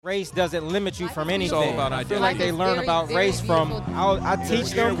Race doesn't limit you from anything. It's all about I feel identity. like they learn about race from. I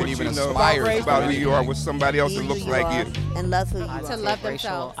teach them What even about race, inspires about who you are with somebody else that looks like you. And love who you are. To love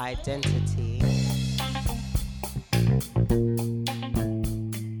themselves. Identity.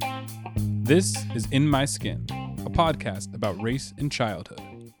 This is In My Skin, a podcast about race and childhood.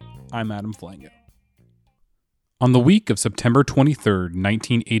 I'm Adam Flango. On the week of September 23rd,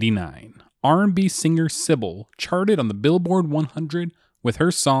 1989, R&B singer Sybil charted on the Billboard 100 with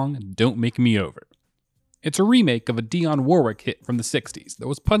her song Don't Make Me Over. It's a remake of a Dionne Warwick hit from the 60s that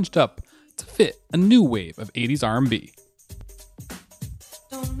was punched up to fit a new wave of 80s R&B.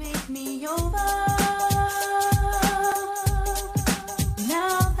 Don't make me over.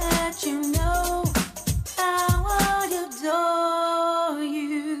 Now that you know how I adore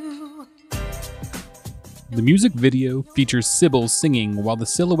you. The music video features Sybil singing while the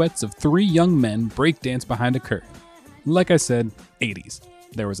silhouettes of three young men breakdance behind a curtain. Like I said, 80s.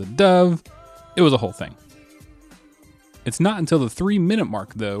 There was a dove. It was a whole thing. It's not until the 3-minute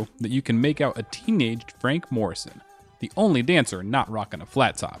mark, though, that you can make out a teenaged Frank Morrison, the only dancer not rocking a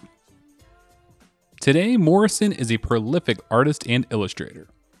flat top. Today, Morrison is a prolific artist and illustrator.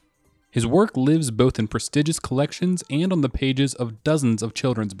 His work lives both in prestigious collections and on the pages of dozens of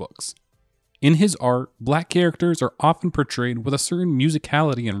children's books. In his art, black characters are often portrayed with a certain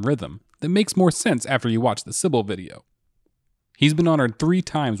musicality and rhythm that makes more sense after you watch the Sybil video. He's been honored 3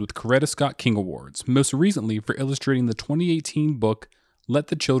 times with Coretta Scott King Awards, most recently for illustrating the 2018 book Let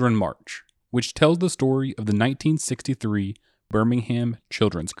the Children March, which tells the story of the 1963 Birmingham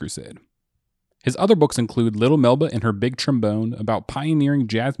Children's Crusade. His other books include Little Melba and Her Big Trombone, about pioneering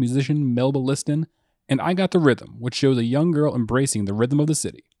jazz musician Melba Liston, and I Got the Rhythm, which shows a young girl embracing the rhythm of the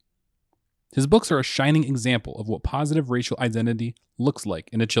city. His books are a shining example of what positive racial identity looks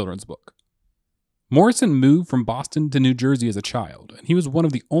like in a children's book. Morrison moved from Boston to New Jersey as a child, and he was one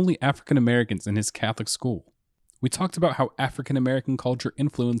of the only African Americans in his Catholic school. We talked about how African American culture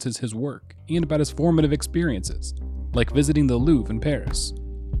influences his work, and about his formative experiences, like visiting the Louvre in Paris.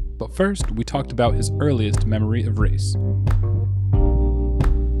 But first, we talked about his earliest memory of race.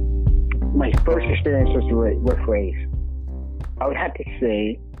 My first experience with race, I would have to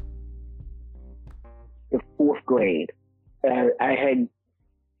say the 4th grade. I had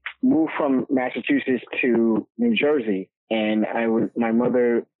moved from Massachusetts to New Jersey, and my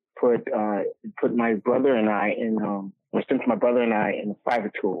mother put my brother and I in sent my brother and I in a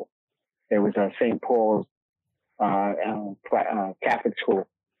private school. There was a St. Paul's Catholic school,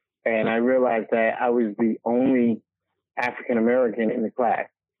 and I realized that I was the only African American in the class.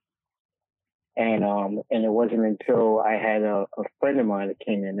 And it wasn't until I had a friend of mine that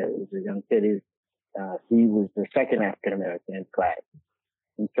came in. It was a young kid. He was the second African American in class.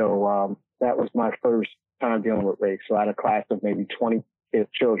 And so that was my first time dealing with race. So I had a class of maybe 20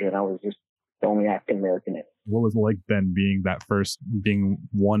 children. I was just the only African American in it. What was it like then being the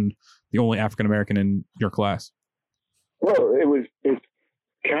only African American in your class? Well, it's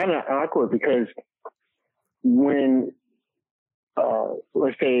kind of awkward because when,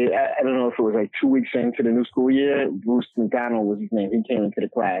 let's say, I don't know if it was like 2 weeks into the new school year, Bruce McDonald was his name. He came into the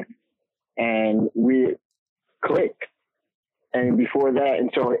class and we clicked. And before that, and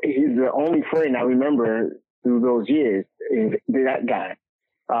so he's the only friend I remember through those years is that guy.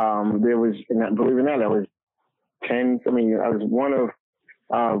 There was, and believe it or not, I was 10. I mean, I was one of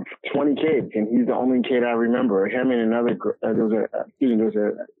 20 kids, and he's the only kid I remember. Him and another,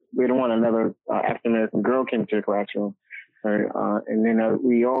 later on, another African American girl came to the classroom, and then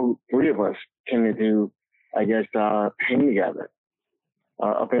we all 3 of us tended to, I guess, hang together.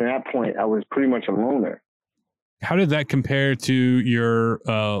 Up at that point, I was pretty much a loner. How did that compare to your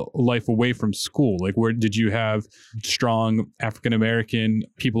life away from school? Like, where did you have strong African American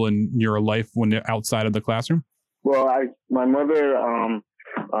people in your life when they're outside of the classroom? Well, my mother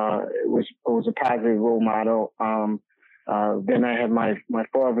was a positive role model. Then I had my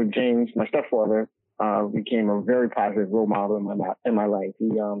father, James, my stepfather, became a very positive role model in my life. He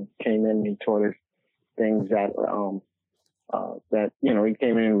came in, he taught us things that he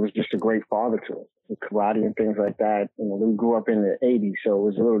came in and was just a great father to us. Karate and things like that. We grew up in the 80s, so it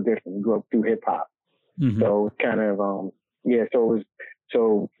was a little different. We grew up through hip hop. Mm-hmm. So it was kind of,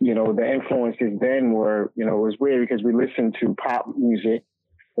 the influences then were, it was weird because we listened to pop music,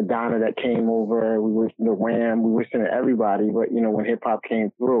 Madonna that came over, we listened to Wham, we listened to everybody, but, when hip hop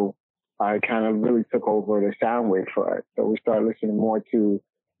came through, it kind of really took over the sound wave for us. So we started listening more to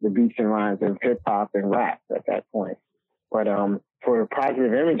the beats and rhymes of hip hop and rap at that point. But for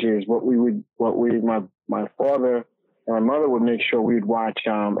positive images, my father and my mother would make sure we'd watch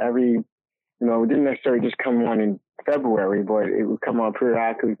we didn't necessarily just come on and February, but it would come on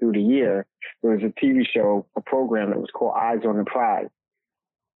periodically through the year. There was a TV show, a program that was called Eyes on the Prize.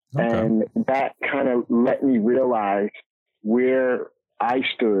 Okay. And that kind of let me realize where I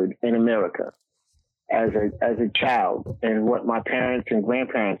stood in America as a child and what my parents and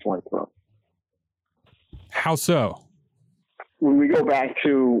grandparents went through. How so? When we go back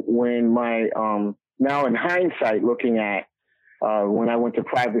to when my, now in hindsight, looking at when I went to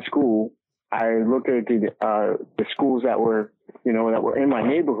private school, I looked at the schools that were, that were in my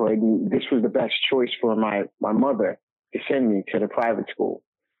neighborhood. And this was the best choice for my mother to send me to the private school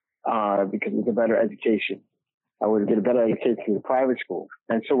because it was a better education. I would get a better education in the private school.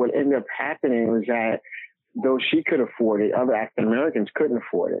 And so what ended up happening was that though she could afford it, other African Americans couldn't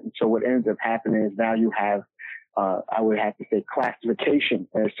afford it. And so what ended up happening is now you have, I would have to say, classification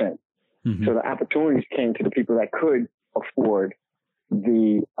in a sense. Mm-hmm. So the opportunities came to the people that could afford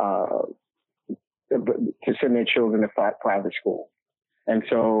to send their children to private school. And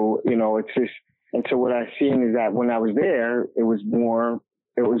so, it's just, and so what I've seen is that when I was there, I was more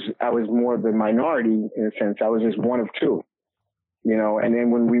of the minority in a sense. I was just one of two, and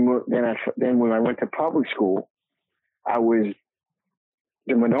then when we moved, then when I went to public school, I was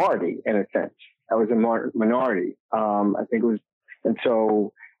the minority in a sense. I was a minority. I think it was, and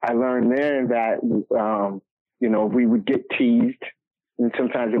so I learned there that, we would get teased. And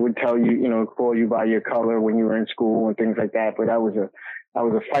sometimes it would tell you, call you by your color when you were in school and things like that. But I was a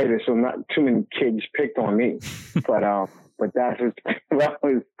fighter, so not too many kids picked on me. But that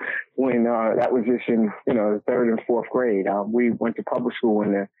was when that was just in the third and fourth grade. We went to public school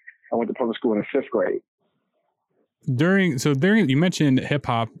I went to public school in the fifth grade. During you mentioned hip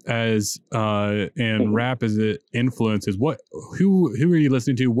hop as and rap as it influences. Who are you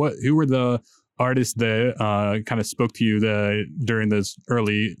listening to? Who were the artists that kind of spoke to you during those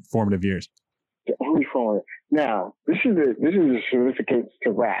early formative years? Now, this is the significance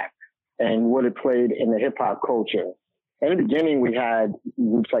to rap and what it played in the hip hop culture. In the beginning, we had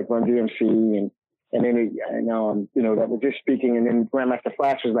groups like Run DMC and then that was just speaking, and then Grandmaster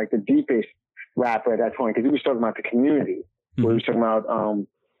Flash was like the deepest rapper at that point because he was talking about the community. Mm-hmm. He was talking about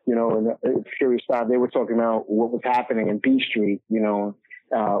in Furious 5, they were talking about what was happening in B Street,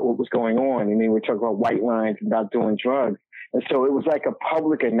 what was going on. And they were talking about white lines, about doing drugs. And so it was like a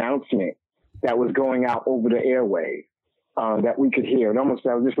public announcement that was going out over the airwaves that we could hear. I was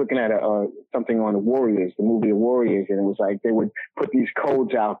just looking at something on the Warriors, the movie The Warriors, and it was like they would put these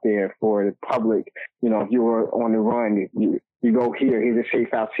codes out there for the public. If you were on the run, you go here, here's a safe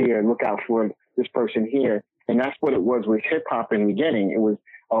house here, look out for this person here. And that's what it was with hip hop in the beginning. It was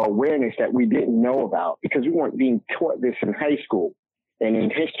awareness that we didn't know about because we weren't being taught this in high school and in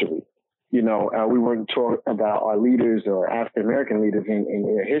history. We weren't taught about our leaders or African American leaders in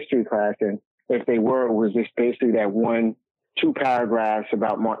their history class. And if they were, it was just basically that 1-2 paragraphs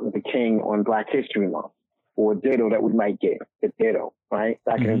about Martin Luther King on Black History Month, or a ditto that we might get, a ditto, right?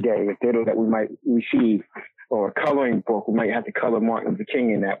 Back in the day, a ditto that we might receive, or a coloring book. We might have to color Martin Luther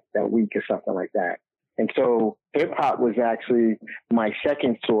King in that week or something like that. And so hip hop was actually my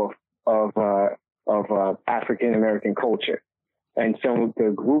second source of African American culture. And so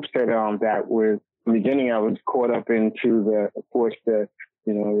the groups that were, in the beginning, I was caught up into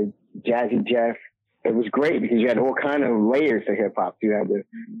the Jazzy Jeff. It was great because you had all kind of layers to hip hop. You had the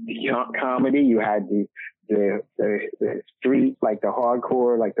comedy, you had the street, like the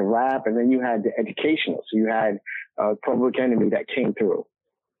hardcore, like the rap, and then you had the educational. So you had Public Enemy that came through.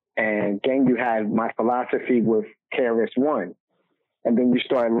 And then you had My Philosophy with KRS-One. And then you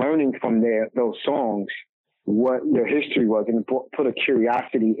started learning from those songs what your history was, and put a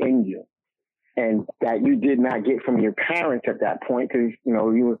curiosity in you. And that you did not get from your parents at that point because,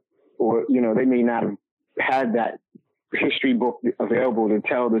 they may not have had that history book available to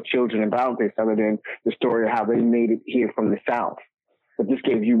tell the children about this other than the story of how they made it here from the South. But this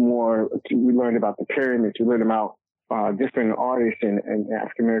gave you more. We learned about the pyramids. We learned about different artists and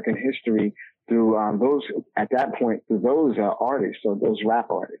African-American history through those artists, or those rap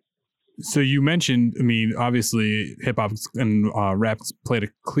artists. So you mentioned, obviously hip-hop and rap played a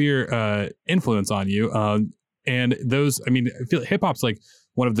clear influence on you. And those, I feel hip-hop's like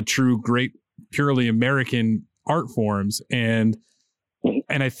one of the true great, purely American art forms. And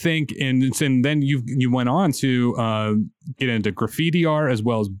I think, and then you went on to get into graffiti art as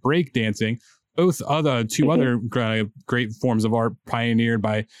well as breakdancing, both two other great forms of art pioneered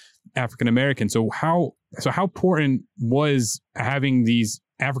by African Americans. So how important was having these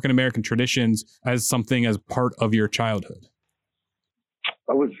African American traditions as something as part of your childhood?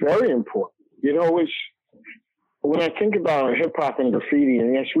 It was very important. When I think about hip hop and graffiti,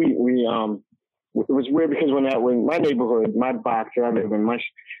 and yes, we it was weird because when my neighborhood, my box that I live in,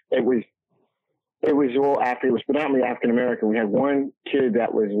 it was all it was predominantly African American. We had one kid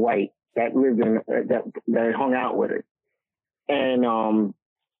that was white that lived in that hung out with it, and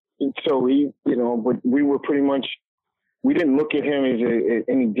so he, but we were pretty much, we didn't look at him as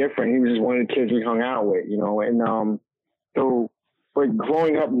any different. He was just one of the kids we hung out with, and but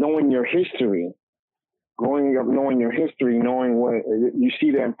growing up knowing your history, knowing what you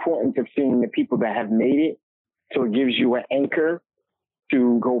see, the importance of seeing the people that have made it. So it gives you an anchor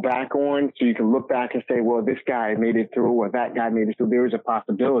to go back on, so you can look back and say, well, this guy made it through, or that guy made it through. There is a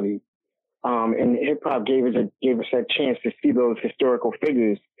possibility. And hip hop gave us a chance to see those historical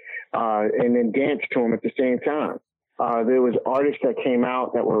figures, and then dance to them at the same time. There was artists that came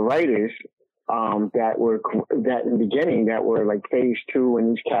out that were writers, that in the beginning that were like Phase 2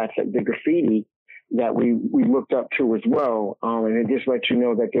 and these cats that did graffiti that we looked up to as well. And it just let you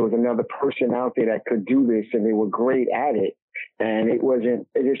know that there was another person out there that could do this, and they were great at it. And it wasn't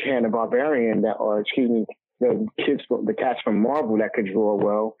just Hanna-Barbarian the cats from Marvel that could draw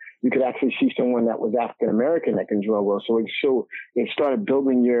well. You could actually see someone that was African American that can draw well. So it started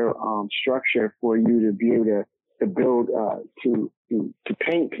building your structure for you to be able to build to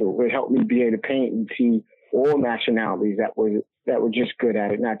paint through. It helped me be able to paint and see all nationalities that were just good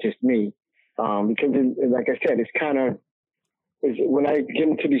at it, not just me. Because like I said, when I get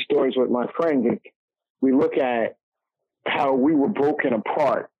into these stories with my friends, we look at how we were broken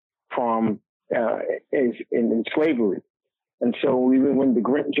apart from in slavery. And so even when the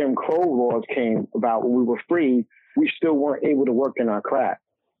Jim Crow laws came about, when we were free, we still weren't able to work in our craft.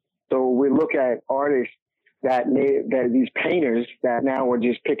 So we look at artists that these painters that now are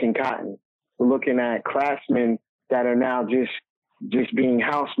just picking cotton. We're looking at craftsmen that are now just being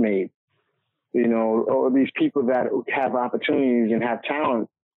housemaid. Or these people that have opportunities and have talent,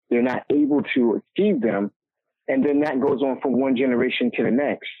 they're not able to achieve them. And then that goes on from one generation to the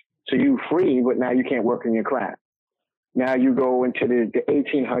next. So you're free, but now you can't work in your craft. Now you go into the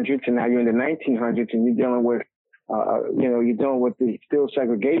 1800s, and now you're in the 1900s, and you're dealing with, the still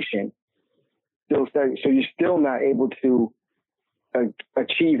segregation. So you're still not able to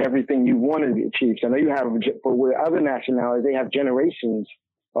achieve everything you wanted to achieve. So I know you have, but with other nationalities, they have generations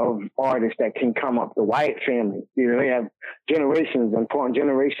of artists that can come up. The Wyatt family, they have generations upon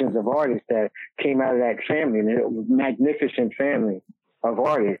generations of artists that came out of that family, and it was a magnificent family of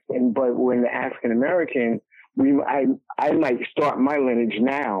artists. But when the African American, I might start my lineage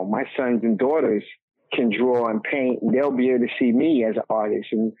now. My sons and daughters can draw and paint, and they'll be able to see me as an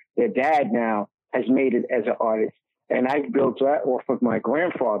artist. And their dad now has made it as an artist. And I built that off of my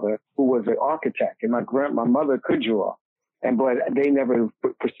grandfather, who was an architect, and my mother could draw. But they never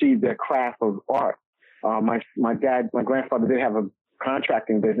perceived their craft of art. My grandfather did have a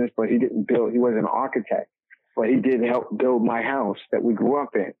contracting business, but he didn't build. He wasn't an architect, but he did help build my house that we grew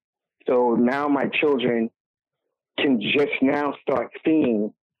up in. So now my children can just now start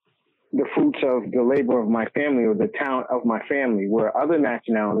seeing the fruits of the labor of my family, or the talent of my family, where other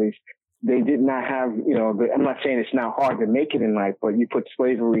nationalities, they did not have, I'm not saying it's not hard to make it in life, but you put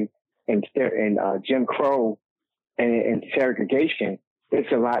slavery and Jim Crow and segregation,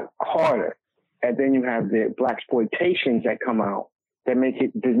 it's a lot harder. And then you have the blaxploitations that come out that makes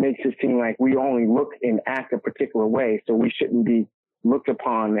it seem like we only look and act a particular way. So we shouldn't be looked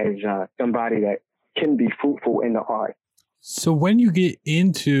upon as somebody that can be fruitful in the art. So when you get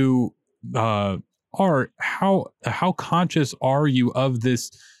into art, how conscious are you of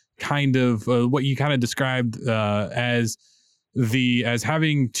this kind of what you kind of described as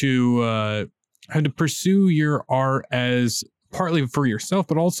having to pursue your art as partly for yourself,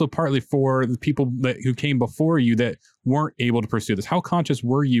 but also partly for the people who came before you that weren't able to pursue this? How conscious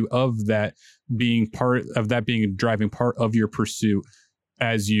were you of that being a driving part of your pursuit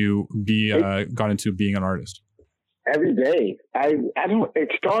as you got into being an artist? Every day.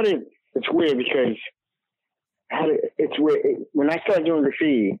 It's weird because it's weird. When I started doing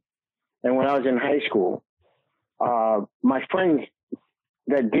graffiti and when I was in high school, my friends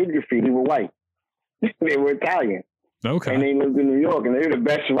that did graffiti were white. They were Italian. Okay. And they lived in New York, and they were the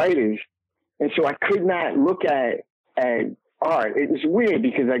best writers. And so I could not look at art. It was weird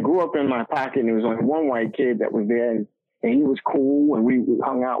because I grew up in my pocket, and there was only one white kid that was there, and he was cool, and we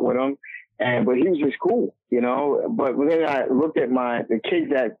hung out with him. But he was just cool, But then I looked at the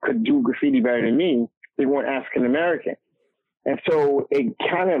kids that could do graffiti better than me. They weren't African American. And so it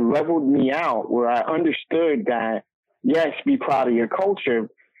kind of leveled me out, where I understood that, yes, be proud of your culture,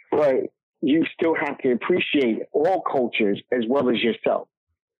 but you still have to appreciate all cultures as well as yourself,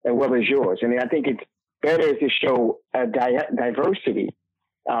 as well as yours. And I think it's better to show a diversity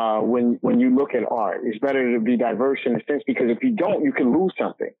when you look at art. It's better to be diverse in a sense, because if you don't, you can lose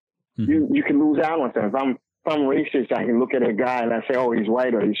something. Mm-hmm. You can lose out on something. If I'm racist, I can look at a guy and I say, oh, he's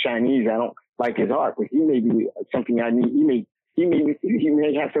white or he's Chinese. I don't like his art, but he may be something I need. He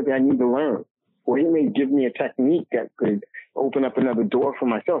may have something I need to learn, or he may give me a technique that could open up another door for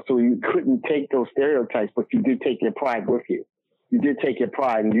myself. So you couldn't take those stereotypes, but you did take your pride with you. You did take your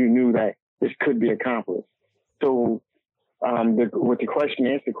pride, and you knew that this could be accomplished. So what the question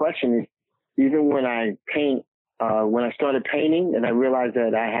is even when I paint, when I started painting and I realized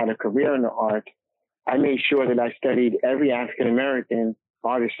that I had a career in the art, I made sure that I studied every African-American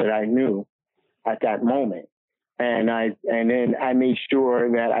artist that I knew at that moment. And then I made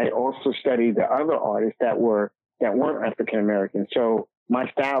sure that I also studied the other artists that weren't African-American. So my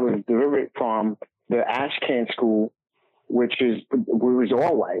style is derived from the Ashcan school, which was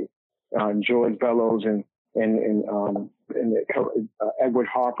all white, George Bellows and Edward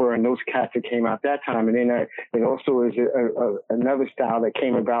Harper and those cats that came out that time. And then it also is another style that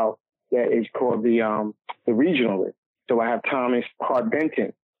came about that is called the regionalist. So I have Thomas Hart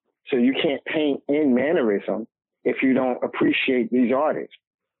Benton. So you can't paint in mannerism if you don't appreciate these artists.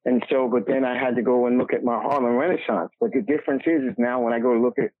 And so, but then I had to go and look at my Harlem Renaissance. But the difference is now when I go to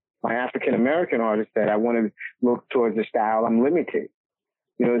look at my African-American artists that I want to look towards the style, I'm limited.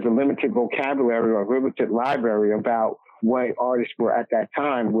 There's a limited vocabulary or limited library about what artists were at that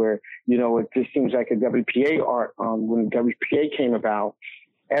time, where, it just seems like a WPA art, when WPA came about,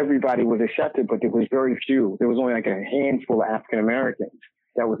 everybody was accepted, but there was very few. There was only like a handful of African-Americans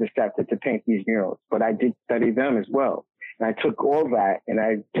that was accepted to paint these murals. But I did study them as well. And I took all that and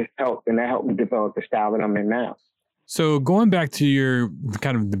that helped me develop the style that I'm in now. So going back to your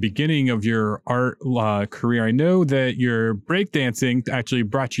kind of the beginning of your art career, I know that your breakdancing actually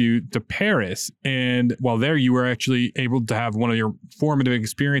brought you to Paris. And while there, you were actually able to have one of your formative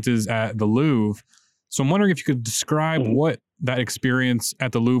experiences at the Louvre. So I'm wondering if you could describe what that experience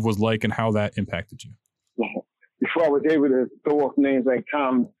at the Louvre was like and how that impacted you. Before I was able to throw off names like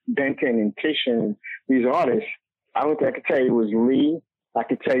Tom Benton and Titian, these artists, I don't think I could tell you it was Lee. I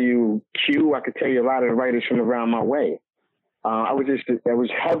could tell you Q. I could tell you a lot of the writers from around my way. I was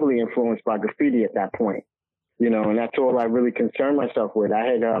heavily influenced by graffiti at that point, and that's all I really concerned myself with. I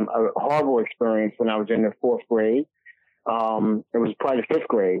had a horrible experience when I was in the 4th grade. It was probably the 5th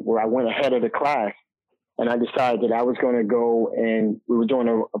grade where I went ahead of the class and I decided that I was going to go, and we were doing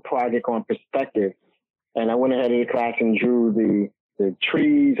a project on perspective. And I went ahead of the class and drew the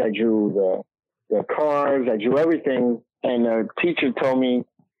trees. I drew the cars. I drew everything. And the teacher told me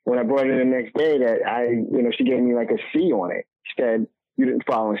when I brought it in the next day that she gave me like a C on it. She said, you didn't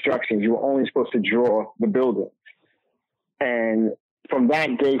follow instructions. You were only supposed to draw the building. And from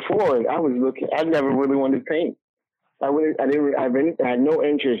that day forward, I never really wanted to paint. I had no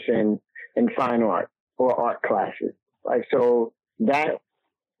interest in fine art or art classes. So that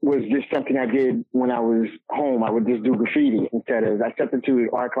was just something I did when I was home. I would just do graffiti I substituted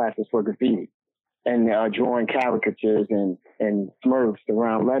art classes for graffiti and drawing caricatures and smurfs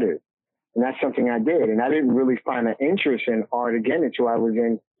around letters. And that's something I did. And I didn't really find an interest in art again until I was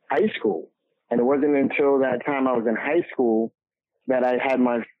in high school. And it wasn't until that time I was in high school that I had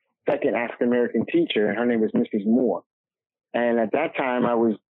my second African-American teacher, and her name was Mrs. Moore. And at that time I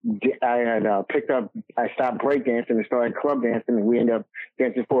stopped breakdancing and started club dancing, and we ended up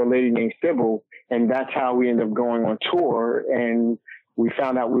dancing for a lady named Sybil, and that's how we ended up going on tour, and we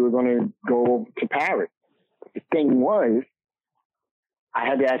found out we were going to go to Paris. The thing was, I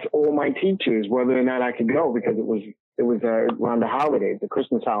had to ask all my teachers whether or not I could go, because it was around the holidays, the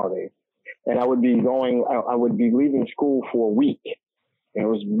Christmas holidays, and I would be leaving school for a week. And it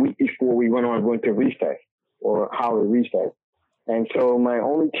was a week before we went on winter recess or holiday recess. And so my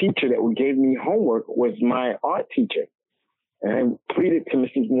only teacher that gave me homework was my art teacher. And I pleaded to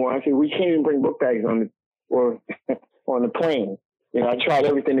Mrs. Moore. I said, we can't even bring book bags on the plane. I tried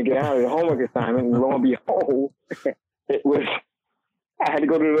everything to get out of the homework assignment, and lo and behold, I had to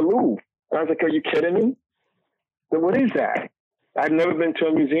go to the Louvre. And I was like, are you kidding me? So what is that? I've never been to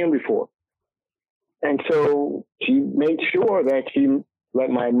a museum before. And so she made sure that she let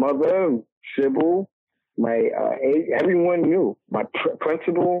my mother, Sybil, everyone knew. My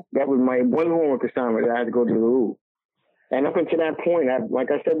principal, that was my one homework assignment, that I had to go to the Louvre. And up until that point,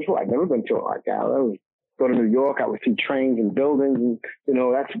 like I said before, I'd never been to an art gallery. I would go to New York, I would see trains and buildings, and,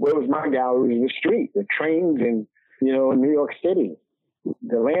 that's where was my gallery, was the street, the trains, and, New York City,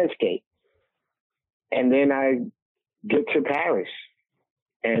 the landscape. And then I get to Paris,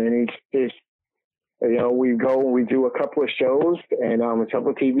 and it's You know, we go and we do a couple of shows and a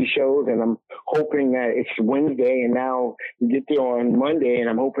couple of TV shows, and I'm hoping that it's Wednesday, and now we get there on Monday, and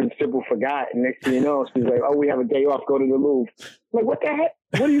I'm hoping Sybil forgot. And next thing you know, she's like, "Oh, we have a day off. Go to the Louvre." I'm like, what the heck?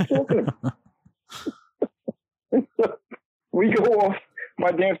 What are you talking about? We go off.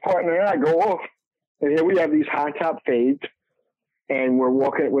 My dance partner and I go off, and here we have these high top fades, and we're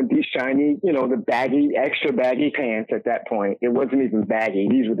walking with these shiny, you know, the baggy, extra baggy pants. At that point, it wasn't even baggy.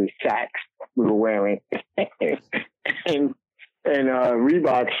 These were the sacks we were wearing, and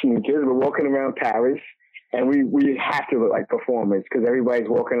Reebok sneakers. We're walking around Paris, and we have to look like performers because everybody's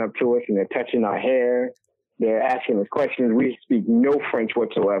walking up to us and they're touching our hair, they're asking us questions. We speak no French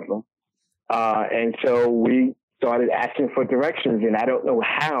whatsoever, and so we started asking for directions, and I don't know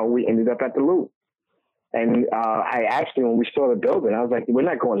how we ended up at the Louvre. And I asked him when we saw the building, I was like, "We're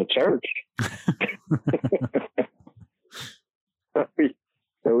not going to church."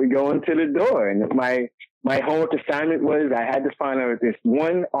 So we go into the door, and my homework assignment was I had to find out this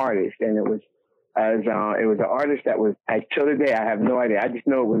one artist, and it was an artist that was, till today I have no idea. I just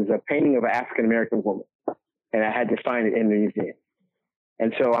know it was a painting of an African American woman, and I had to find it in the museum.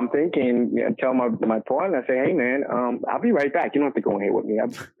 And so I'm thinking, you know, tell my partner, I say, "Hey man, I'll be right back. You don't have to go in here with me. I'll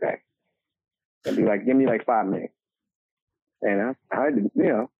be back." I'd be like, "Give me like 5 minutes." And I you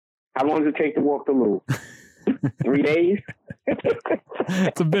know, how long does it take to walk the Louvre? 3 days.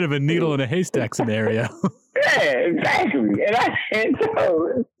 It's a bit of a needle in a haystack scenario. Yeah, exactly. And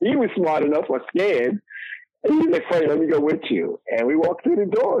so he was smart enough or scared. And he's like, "Freddie, let me go with you." And we walked through the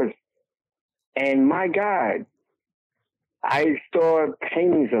doors. And my God, I saw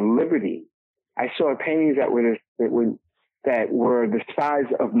paintings of liberty. I saw paintings that were the size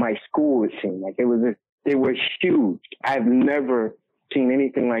of my school. It seemed like they were huge. I've never seen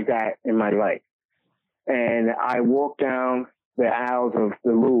anything like that in my life. And I walked down the aisles of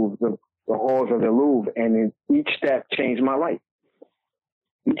the Louvre, the halls of the Louvre, and each step changed my life.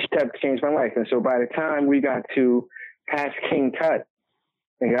 Each step changed my life. And so by the time we got to past King Tut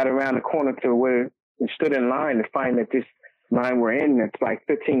and got around the corner to where we stood in line to find that this line we're in, that's like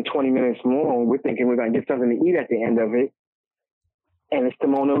 15, 20 minutes long, we're thinking we're going to get something to eat at the end of it. And it's the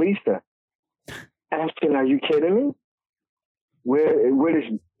Mona Lisa. And I'm saying, "Are you kidding me?"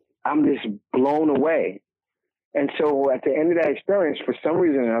 I'm just blown away. And so at the end of that experience, for some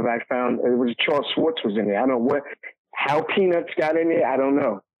reason, I found it was Charles Schwartz was in there. I don't know how Peanuts got in there. I don't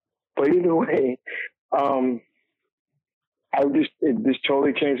know. But either way, it just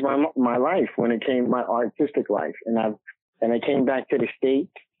totally changed my life when it came my artistic life. And I came back to the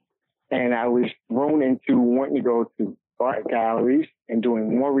States, and I was thrown into wanting to go to art galleries and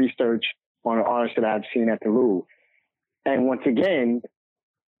doing more research on the artists that I've seen at the Louvre. And once again,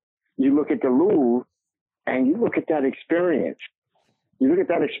 you look at the Louvre and you look at that experience.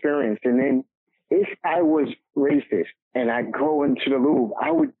 And then if I was racist and I go into the Louvre,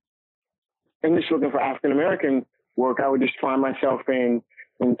 and just looking for African American work, I would just find myself in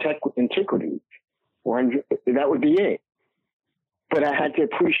antiquities, or that would be it. But I had to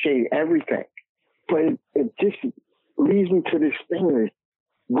appreciate everything. But it just leads me to this thing: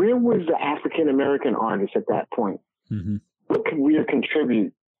 where was the African American artist at that point? Mm-hmm. What could we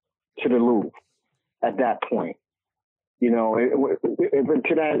contribute to the Louvre at that point? You know,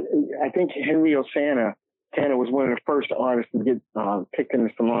 to that, I think Henry Osana was one of the first artists to get picked in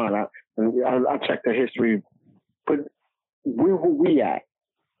the salon. I'll check the history, but where were we at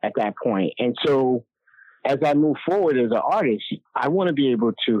that point? And so, as I move forward as an artist, I want to be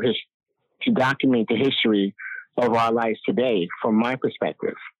able to document the history of our lives today from my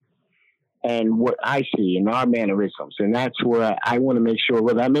perspective and what I see in our mannerisms. And that's where I want to make sure,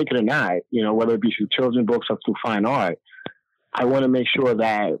 whether I make it or not, you know, whether it be through children's books or through fine art, I want to make sure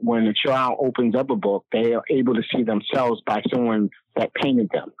that when a child opens up a book, they are able to see themselves by someone that painted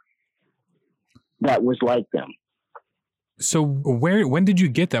them, that was like them. So when did you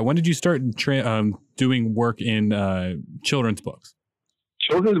get that? When did you start doing work in children's books?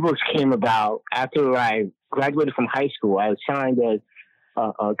 Children's books came about after I graduated from high school. I signed a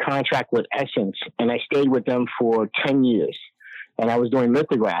contract with Essence, and I stayed with them for 10 years. And I was doing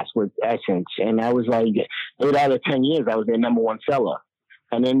lithographs with Essence, and I was like, 8 out of 10 years, I was their number one seller.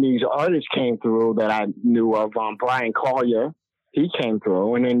 And then these artists came through that I knew of. Brian Collier, he came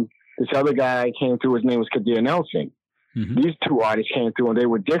through, and then this other guy came through. His name was Kadir Nelson. Mm-hmm. These two artists came through, and they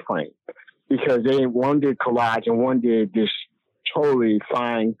were different because one did collage and one did this totally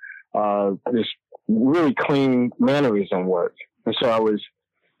fine, this really clean mannerism work. And so I was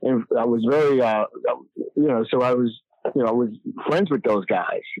very, so I was friends with those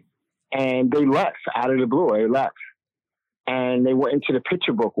guys, and they left out of the blue. They left, and they went into the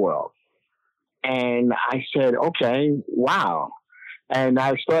picture book world. And I said, okay, wow. And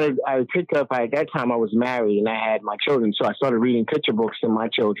I picked up, at that time I was married and I had my children. So I started reading picture books to my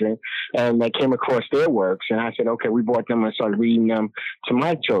children and I came across their works. And I said, okay, we bought them and started reading them to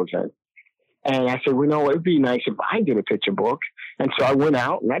my children. And I said, well, no, it'd be nice if I did a picture book. And so I went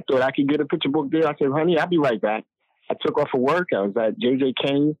out and I thought I could get a picture book deal. I said, honey, I'll be right back. I took off of work. I was at J.J.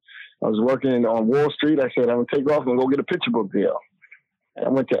 King. I was working on Wall Street. I said, I'm going to take off and go get a picture book deal. And I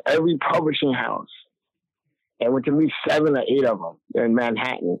went to every publishing house. I went to at least 7 or 8 of them in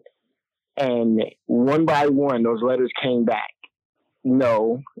Manhattan. And one by one, those letters came back.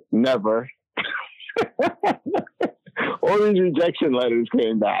 No, never. All these rejection letters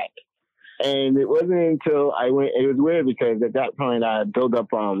came back. And it wasn't until I went, it was weird because at that point I built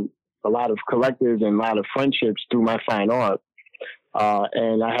up a lot of collectors and a lot of friendships through my fine art.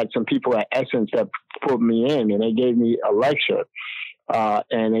 And I had some people at Essence that put me in and they gave me a lecture.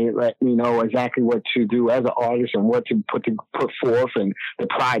 And they let me know exactly what to do as an artist and what to put forth and the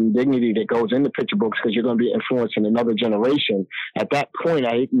pride and dignity that goes into picture books because you're going to be influencing another generation. At that point,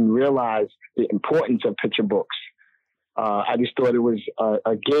 I didn't realize the importance of picture books. I just thought it was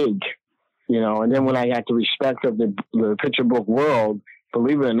a gig, you know. And then when I got the respect of the picture book world,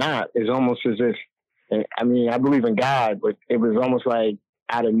 believe it or not, it's almost as if, I mean, I believe in God, but it was almost like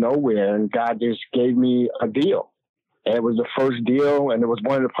out of nowhere, and God just gave me a deal. It was the first deal, and it was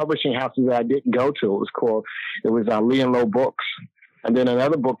one of the publishing houses that I didn't go to. It was Lee and Low Books. And then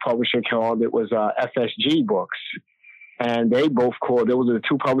another book publisher called, it was FSG Books. And they both called, those were the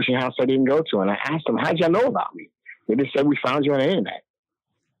 2 publishing houses I didn't go to. And I asked them, how'd y'all know about me? They just said, we found you on the internet.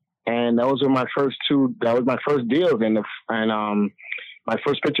 And those were my first 2, that was my first deals. And my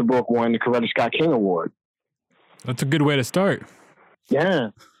first picture book won the Coretta Scott King Award. That's a good way to start. Yeah.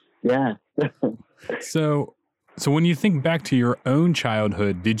 So when you think back to your own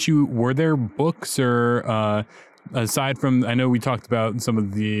childhood, were there books or aside from, I know we talked about some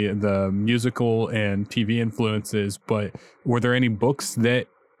of the musical and TV influences, but were there any books that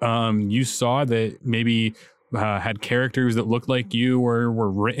you saw that maybe had characters that looked like you or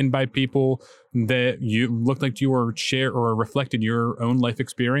were written by people that you looked like you were share or reflected your own life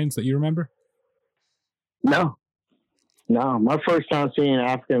experience that you remember? No. My first time seeing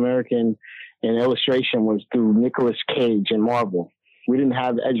African American in illustration was through Nicolas Cage in Marvel. We didn't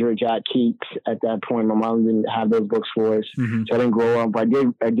have Edgar Jack Keats at that point. My mom didn't have those books for us, so I didn't grow up. I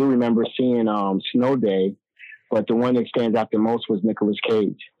do remember seeing Snow Day, but the one that stands out the most was Nicolas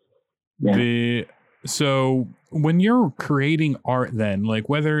Cage. Yeah. So when you're creating art, then like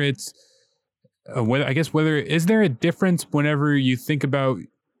whether is there a difference whenever you think about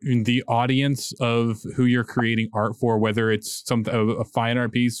the audience of who you're creating art for, whether it's a fine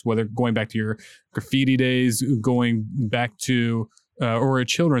art piece, whether going back to your graffiti days, going back to or a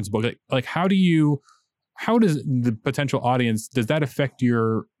children's book, like how does the potential audience, does that affect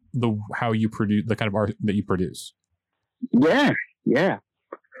how you produce the kind of art that you produce? Yeah.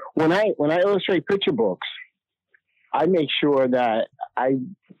 When I illustrate picture books, I make sure that I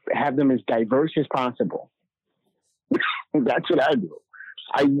have them as diverse as possible. That's what I do.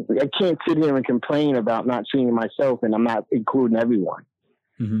 I can't sit here and complain about not seeing myself and I'm not including everyone.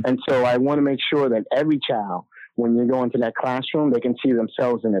 And so I want to make sure that every child, when you go into that classroom, they can see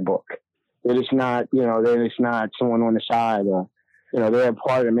themselves in the book. That it's not, someone on the side or, they're a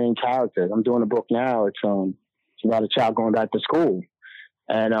part of the main characters. I'm doing a book now. It's about a child going back to school.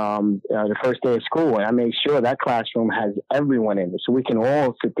 And the first day of school, and I made sure that classroom has everyone in it so we can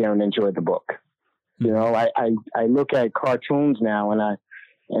all sit there and enjoy the book. I look at cartoons now and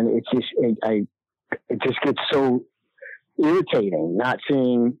it just gets so irritating not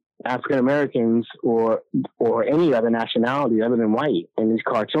seeing African Americans or any other nationality other than white in these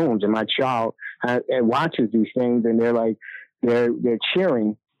cartoons. And my child watches these things and they're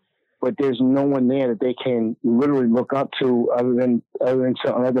cheering, but there's no one there that they can literally look up to other than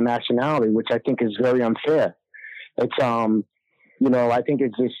some other nationality, which I think is very unfair. It's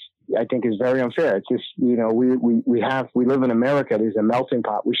I think it's very unfair. It's just, we live in America. There's a melting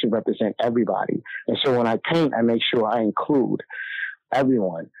pot. We should represent everybody. And so when I paint, I make sure I include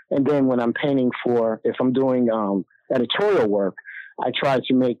everyone. And then when I'm painting if I'm doing editorial work, I try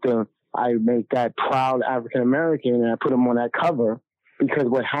to make that proud African American and I put them on that cover, because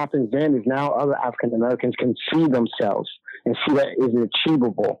what happens then is now other African Americans can see themselves and see that is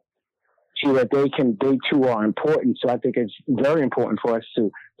achievable. See that they too are important. So I think it's very important for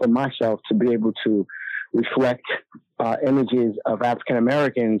myself to be able to reflect images of African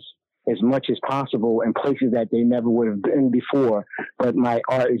Americans as much as possible in places that they never would have been before. But my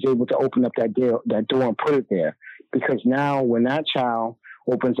art is able to open up that door and put it there. Because now when that child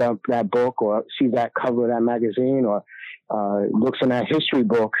opens up that book or sees that cover of that magazine or looks in that history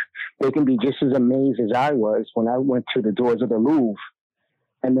book, they can be just as amazed as I was when I went to the doors of the Louvre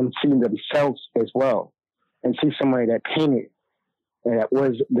and then see themselves as well and see somebody that painted and that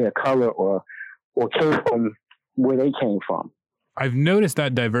was their color or came from where they came from. I've noticed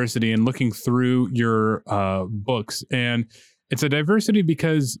that diversity in looking through your books, and it's a diversity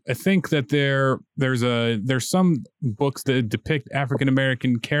because I think that there's some books that depict African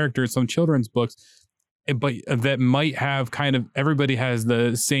American characters, some children's books, but that might have kind of everybody has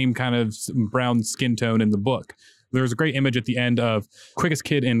the same kind of brown skin tone in the book. There's a great image at the end of Quickest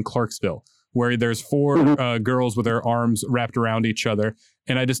Kid in Clarksville, where there's four girls with their arms wrapped around each other.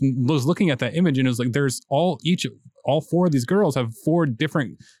 And I just was looking at that image and it was like, there's all four of these girls have four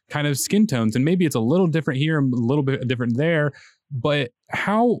different kind of skin tones. And maybe it's a little different here, a little bit different there. But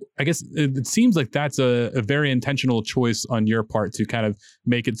I guess it seems like that's a very intentional choice on your part to kind of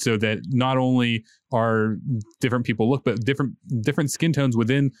make it so that not only are different people look, but different skin tones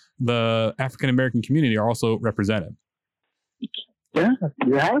within the African-American community are also represented. Yeah,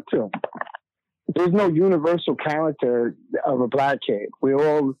 you have to. There's no universal character of a black kid. We're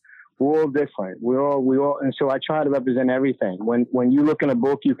all different. We all, and so I try to represent everything. When you look in a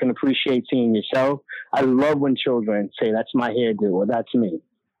book, you can appreciate seeing yourself. I love when children say, "That's my hairdo," or "That's me."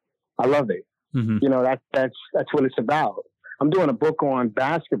 I love it. Mm-hmm. You know, that's what it's about. I'm doing a book on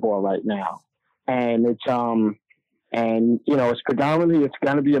basketball right now, and it's it's predominantly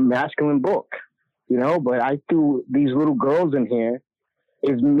going to be a masculine book, you know. But I threw these little girls in here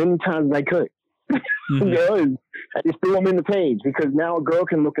as many times as I could. Mm-hmm. You know, I just threw them in the page because now a girl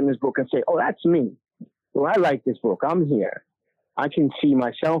can look in this book and say, "Oh, that's me. Well, I like this book. I'm here. I can see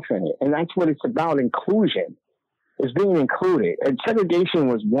myself in it." And that's what it's about. Inclusion is being included. And segregation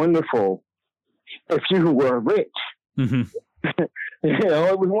was wonderful if you were rich. Mm-hmm. You know,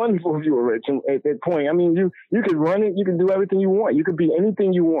 it was wonderful if you were rich. And at that point, I mean, you could run it. You can do everything you want. You could be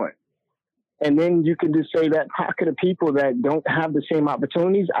anything you want. And then you could just say that pocket of people that don't have the same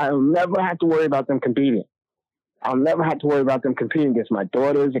opportunities, I'll never have to worry about them competing. I'll never have to worry about them competing against my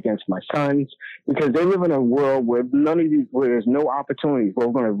daughters, against my sons, because they live in a world where where there's no opportunities. We're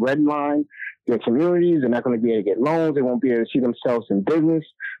going to redline their communities. They're not going to be able to get loans. They won't be able to see themselves in business.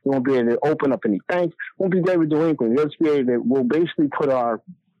 They won't be able to open up any banks. Won't be able to do anything. They'll just be able to, we'll basically put our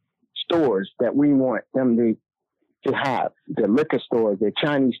stores that we want them to have, the liquor stores, the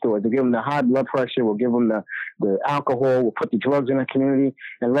Chinese stores. We'll give them the high blood pressure. We'll give them the alcohol. We'll put the drugs in the community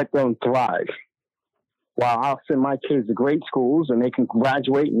and let them thrive. While I'll send my kids to great schools and they can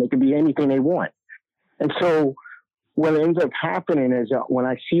graduate and they can be anything they want. And so what ends up happening is when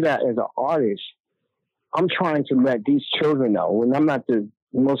I see that as an artist, I'm trying to let these children know, and I'm not the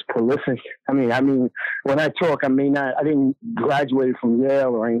most prolific. I mean, when I talk, I didn't graduate from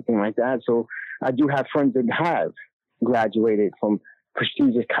Yale or anything like that. So I do have friends that have graduated from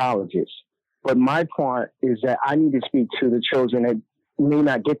prestigious colleges. But my part is that I need to speak to the children that may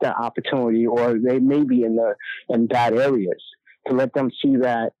not get that opportunity, or they may be in bad areas, to let them see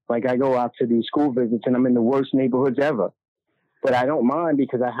that, like, I go out to these school visits and I'm in the worst neighborhoods ever. But I don't mind,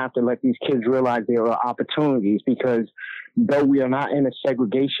 because I have to let these kids realize there are opportunities, because though we are not in a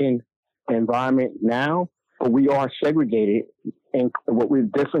segregation environment now, but we are segregated. And the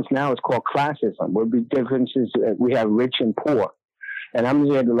difference now is called classism. What the difference is we have rich and poor. And I'm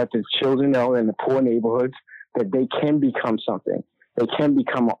here to let the children know in the poor neighborhoods that they can become something. They can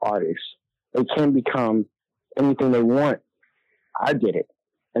become an artist. They can become anything they want. I did it.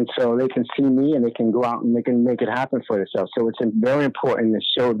 And so they can see me and they can go out and they can make it happen for themselves. So it's very important to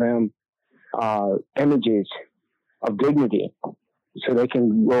show them images of dignity so they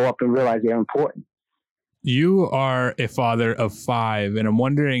can grow up and realize they're important. You are a father of 5, and I'm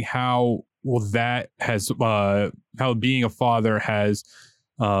wondering how being a father has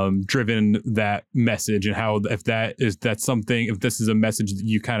driven that message, and how if this is a message that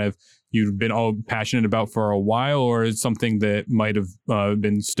you've been all passionate about for a while, or is something that might have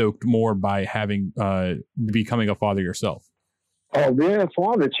been stoked more by having becoming a father yourself. Oh, being a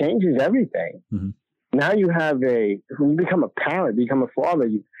father changes everything. Mm-hmm. Now when you become a parent, become a father.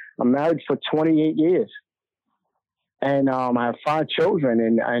 I'm married for 28 years. And I have 5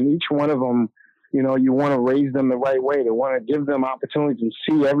 children, and each one of them, you know, you want to raise them the right way. You want to give them opportunities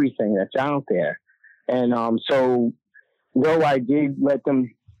to see everything that's out there. And so though I did let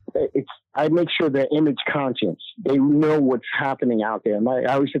them, I make sure they're image conscious. They know what's happening out there.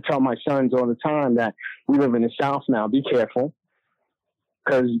 I used to tell my sons all the time that we live in the South now. Be careful,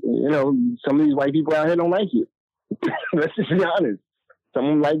 because, you know, some of these white people out here don't like you. Let's just be honest. Some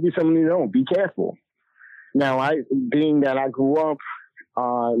of them like you, some of them don't. Be careful. Now, being that I grew up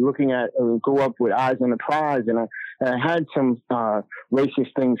grew up with eyes on the prize, and I had some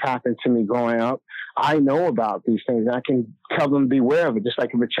racist things happen to me growing up. I know about these things, and I can tell them beware of it. Just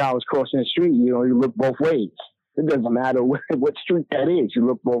like if a child is crossing the street, you look both ways. It doesn't matter what street that is. You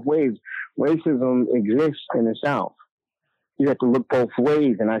look both ways. Racism exists in the South. You have to look both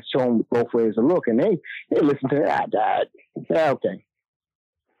ways, and I show them both ways to look, and they listen to that. Dad. Yeah, okay.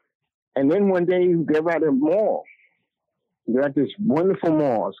 And then one day they're at a mall. They're at this wonderful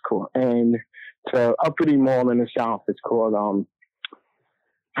mall. It's called, and it's an uppity mall in the South. It's called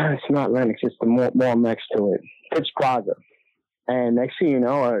it's not Lenox. It's the mall next to it. Pitts Plaza. And next thing you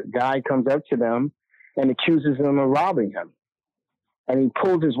know, a guy comes up to them and accuses them of robbing him. And he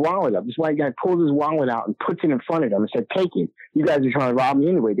pulls his wallet up. This white guy pulls his wallet out and puts it in front of them and said, "Take it. You guys are trying to rob me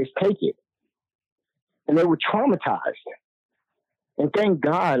anyway. Just take it." And they were traumatized. And thank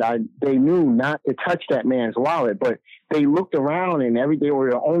God they knew not to touch that man's wallet. But they looked around, and there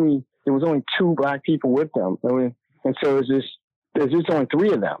was only 2 black people with them. And so there's just only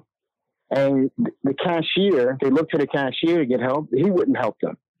 3 of them. And the cashier, they looked to the cashier to get help. He wouldn't help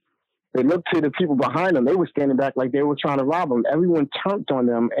them. They looked to the people behind them. They were standing back like they were trying to rob them. Everyone turned on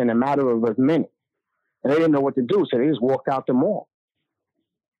them in a matter of a minute. And they didn't know what to do, so they just walked out the mall.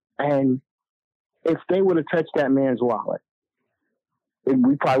 And if they would have touched that man's wallet,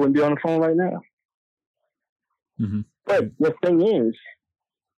 we probably wouldn't be on the phone right now. Mm-hmm. But the thing is,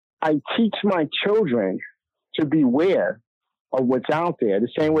 I teach my children to beware of what's out there. The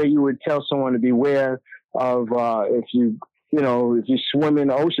same way you would tell someone to beware of if you swim in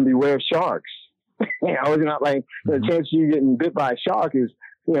the ocean, beware of sharks. It's not like the chance of you getting bit by a shark is,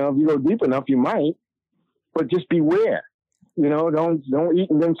 if you go deep enough, you might, but just beware. Don't eat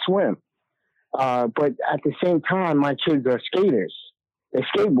and then swim. But at the same time, my kids are skaters. They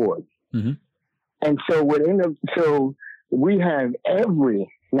skateboard. Mm-hmm. And so we have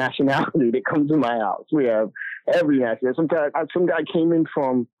every nationality that comes to my house. We have every nationality. Some guy came in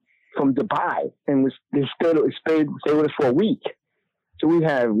from Dubai and stayed with us for a week. So we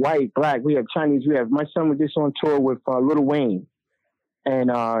have white, black, we have Chinese, my son was just on tour with Lil Wayne. And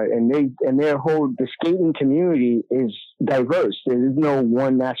the skating community is diverse. There's no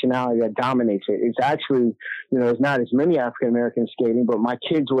one nationality that dominates it. It's actually, there's not as many African Americans skating, but my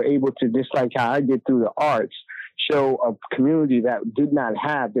kids were able to, just like how I did through the arts, show a community that did not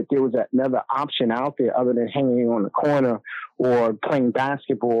have, that there was another option out there other than hanging on the corner or playing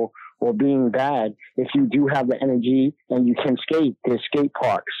basketball or being bad. If you do have the energy and you can skate, there's skate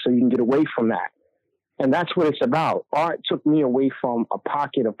parks, so you can get away from that. And that's what it's about. Art took me away from a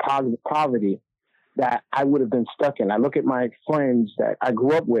pocket of poverty that I would have been stuck in. I look at my friends that I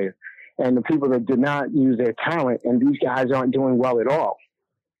grew up with and the people that did not use their talent, and these guys aren't doing well at all.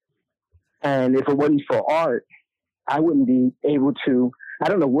 And if it wasn't for art, I wouldn't be able to, I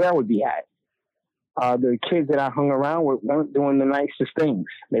don't know where I would be at. The kids that I hung around with weren't doing the nicest things.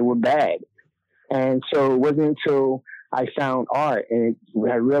 They were bad. And so it wasn't until I found art and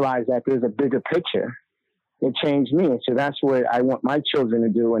I realized that there's a bigger picture. It changed me. And so that's what I want my children to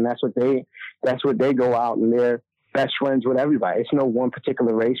do. And that's what they go out and they're best friends with everybody. It's no one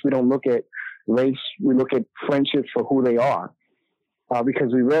particular race. We don't look at race. We look at friendships for who they are.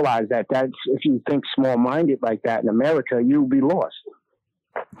 Because we realize that if you think small-minded like that in America, you'll be lost.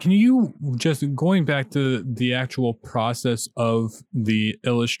 Can you, just going back to the actual process of the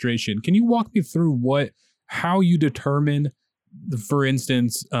illustration, can you walk me through how you determine, for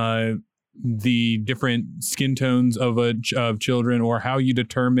instance, the different skin tones of children, or how you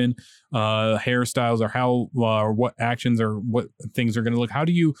determine hairstyles, or what actions or what things are going to look? How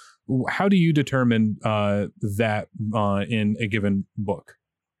do you determine that in a given book?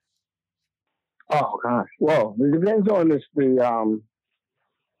 Oh gosh, well, it depends on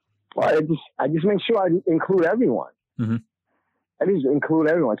I just make sure I include everyone. Mm-hmm. I just include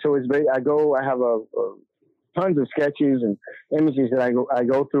everyone. So I have tons of sketches and images that I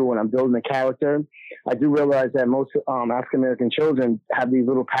go through when I'm building a character. I do realize that most African-American children have these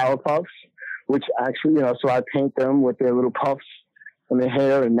little power puffs, which actually, so I paint them with their little puffs and their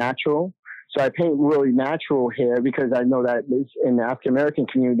hair and natural. So I paint really natural hair because I know that in the African-American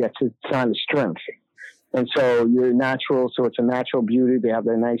community, that's a sign of strength. And so you're natural, so it's a natural beauty. They have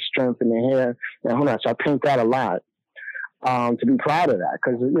their nice strength in their hair. So I paint that a lot to be proud of that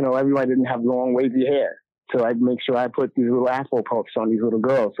because, everybody didn't have long, wavy hair. So I make sure I put these little Afro puffs on these little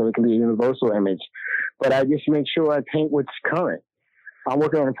girls so it can be a universal image. But I just make sure I paint what's current. I'm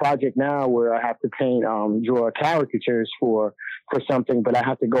working on a project now where I have to draw caricatures for something, but I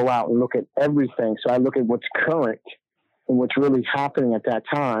have to go out and look at everything. So I look at what's current and what's really happening at that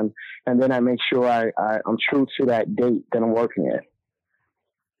time. And then I make sure I'm true to that date that I'm working at.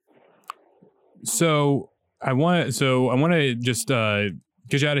 So I want to just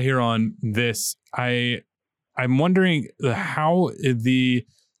get you out of here on this. I'm wondering how the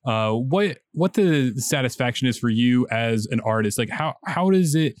what the satisfaction is for you as an artist. Like how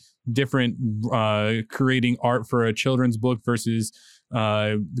does it different creating art for a children's book versus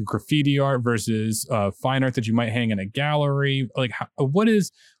graffiti art versus fine art that you might hang in a gallery? Like what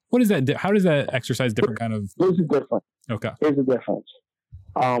is that? How does that exercise different kind of? There's a difference. Okay. There's a difference.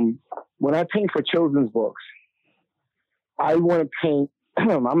 When I paint for children's books, I want to paint.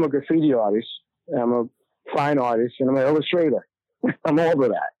 I'm a graffiti artist. I'm a fine artist, and I'm an illustrator. I'm all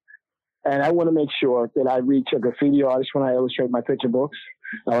of that. And I want to make sure that I reach a graffiti artist when I illustrate my picture books.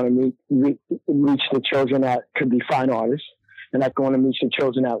 I want to reach the children that could be fine artists. And I want to reach the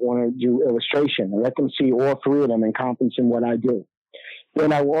children that want to do illustration and let them see all three of them encompassing what I do.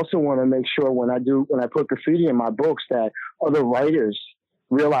 Then I also want to make sure when I put graffiti in my books that other writers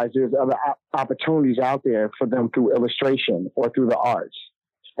realize there's other opportunities out there for them through illustration or through the arts.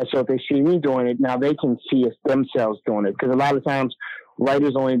 And so if they see me doing it, now they can see themselves doing it. Because a lot of times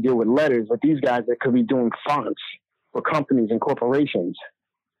writers only deal with letters, but these guys that could be doing fonts for companies and corporations.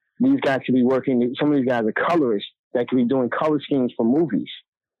 These guys could be working, some of these guys are colorists that could be doing color schemes for movies.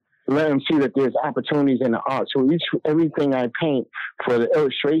 Let them see that there's opportunities in the art. So everything I paint for the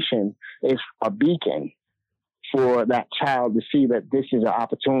illustration is a beacon for that child to see that this is an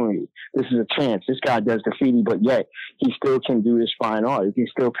opportunity. This is a chance. This guy does graffiti, but yet he still can do this fine art. He can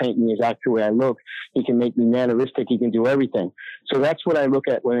still paint me exactly the way I look. He can make me manneristic. He can do everything. So that's what I look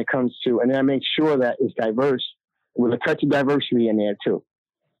at when it comes to, and then I make sure that it's diverse with a touch of diversity in there too.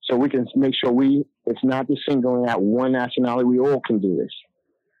 So we can make sure it's not just singling out one nationality. We all can do this.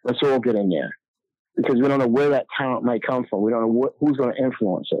 Let's all get in there because we don't know where that talent might come from. We don't know who's going to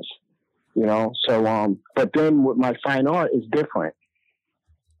influence us. You know, so, but then with my fine art is different.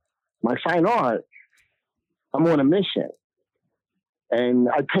 My fine art, I'm on a mission and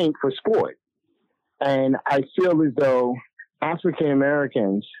I paint for sport. And I feel as though African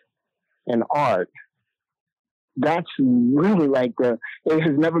Americans and art, that's really like it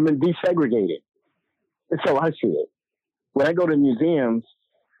has never been desegregated. That's how I see it. When I go to museums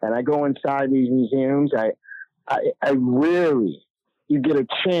and I go inside these museums, I rarely, you get a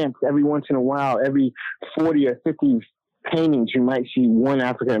chance every once in a while, every 40 or 50 paintings, you might see one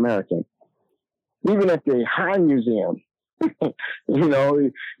African American. Even at the High Museum, you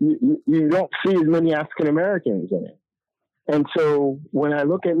know, you don't see as many African Americans in it. And so when I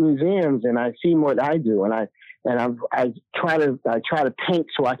look at museums and I see what I do, and I try to paint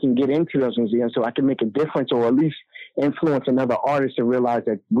so I can get into those museums, so I can make a difference, or at least influence another artist to realize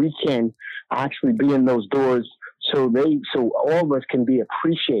that we can actually be in those doors. So all of us can be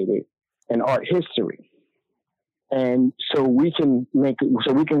appreciated in art history. And so we can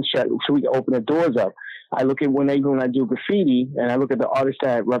open the doors up. I look at when I do graffiti and I look at the artists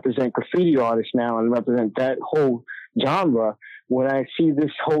that represent graffiti artists now and represent that whole genre. When I see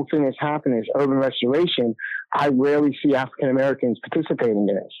this whole thing that's happening, is urban restoration, I rarely see African Americans participating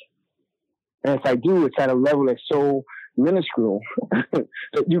in this. And if I do, it's at a level that's so minuscule that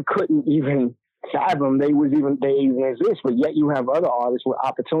you couldn't even fathom they even exist. But yet you have other artists with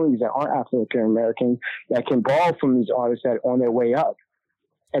opportunities that aren't African American that can borrow from these artists that are on their way up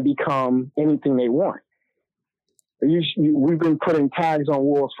and become anything they want. We've been putting tags on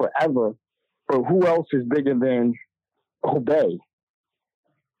walls forever, but who else is bigger than Obey?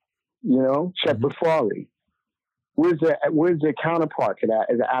 You know, Shepard Fairey. Where's the counterpart to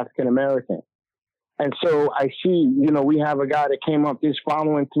that as an African American? And so I see, you know, we have a guy that came up just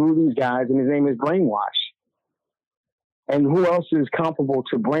following through these guys, and his name is Brainwash. And who else is comparable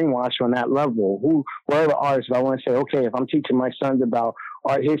to Brainwash on that level? What are the artists? If I want to say, okay, if I'm teaching my sons about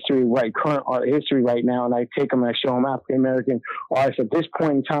art history, current art history right now, and I take them and I show them African American artists at this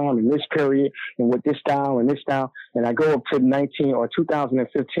point in time, in this period, and with this style and this style, and I go up to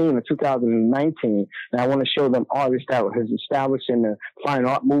 2015 or 2019, and I want to show them artists that has established in the fine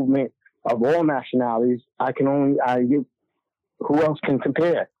art movement of all nationalities, who else can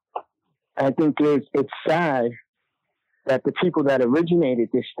compare? I think it's sad that the people that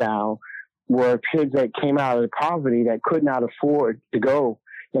originated this style were kids that came out of poverty that could not afford to go.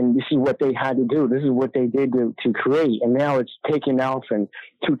 And this is what they had to do. This is what they did to create. And now it's taken off in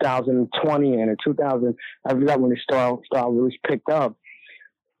 2020 and in 2000. I forgot when the style really picked up.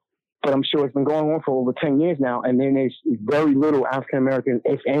 But I'm sure it's been going on for over 10 years now. And then there's very little African Americans,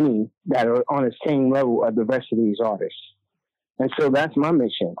 if any, that are on the same level as the rest of these artists. And so that's my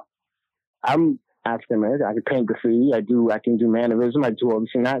mission. I'm African American. I can paint graffiti. I can do mannerism. I do all this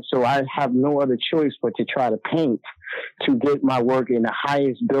and that. So I have no other choice but to try to paint to get my work in the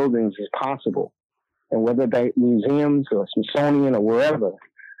highest buildings as possible. And whether they're museums or Smithsonian or wherever,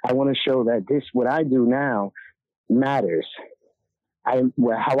 I want to show that what I do now matters.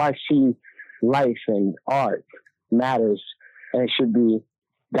 How I see life and art matters, and it should be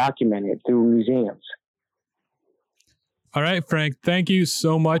documented through museums. All right, Frank, thank you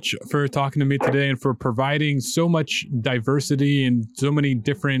so much for talking to me today and for providing so much diversity and so many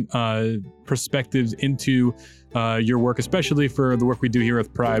different perspectives into your work, especially for the work we do here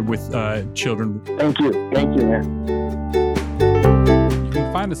with Pride with children. Thank you, man. You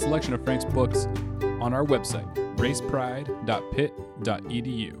can find a selection of Frank's books on our website,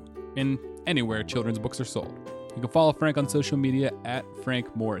 racepride.pitt.edu, and anywhere children's books are sold. You can follow Frank on social media at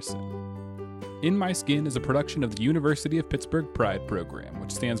Frank Morrison. In My Skin is a production of the University of Pittsburgh Pride Program,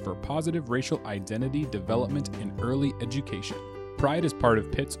 which stands for Positive Racial Identity Development in Early Education. Pride is part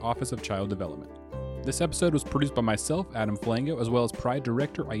of Pitt's Office of Child Development. This episode was produced by myself, Adam Flango, as well as Pride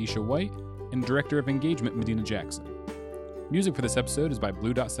Director Aisha White and Director of Engagement Medina Jackson. Music for this episode is by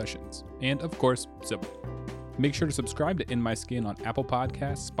Blue Dot Sessions, and of course, Sybil. Make sure to subscribe to In My Skin on Apple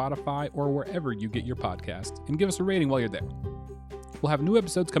Podcasts, Spotify, or wherever you get your podcasts, and give us a rating while you're there. We'll have new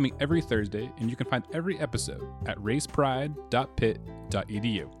episodes coming every Thursday, and you can find every episode at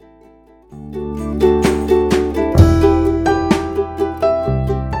racepride.pitt.edu.